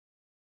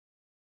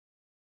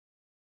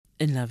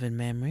In loving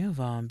memory of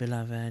our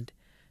beloved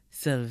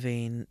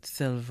Sylvane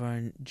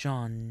Sylverne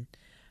John,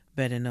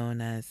 better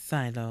known as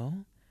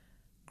Silo,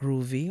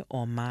 Groovy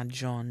or Mad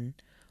John,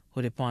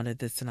 who departed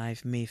this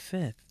life May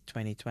 5th,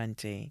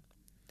 2020.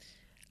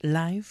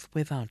 Life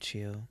without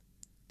you.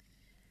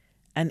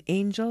 An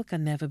angel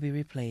can never be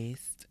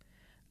replaced,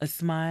 a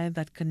smile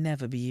that can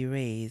never be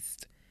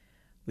erased.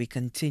 We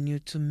continue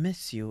to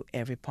miss you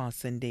every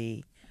passing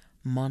day,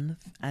 month,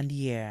 and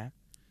year.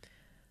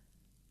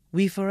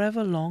 We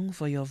forever long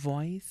for your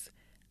voice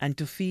and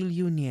to feel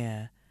you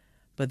near,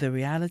 but the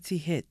reality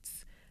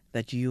hits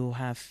that you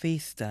have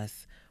faced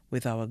us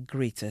with our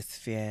greatest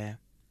fear.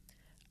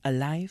 A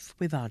life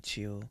without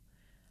you,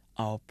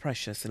 our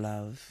precious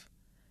love.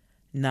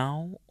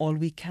 Now all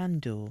we can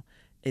do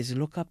is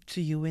look up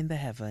to you in the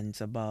heavens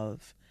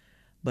above,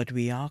 but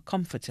we are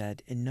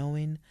comforted in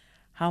knowing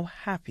how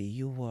happy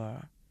you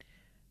were.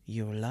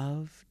 You're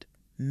loved,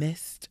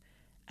 missed,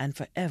 and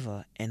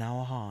forever in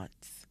our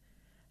hearts.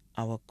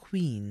 Our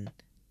queen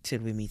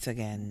till we meet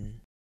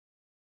again.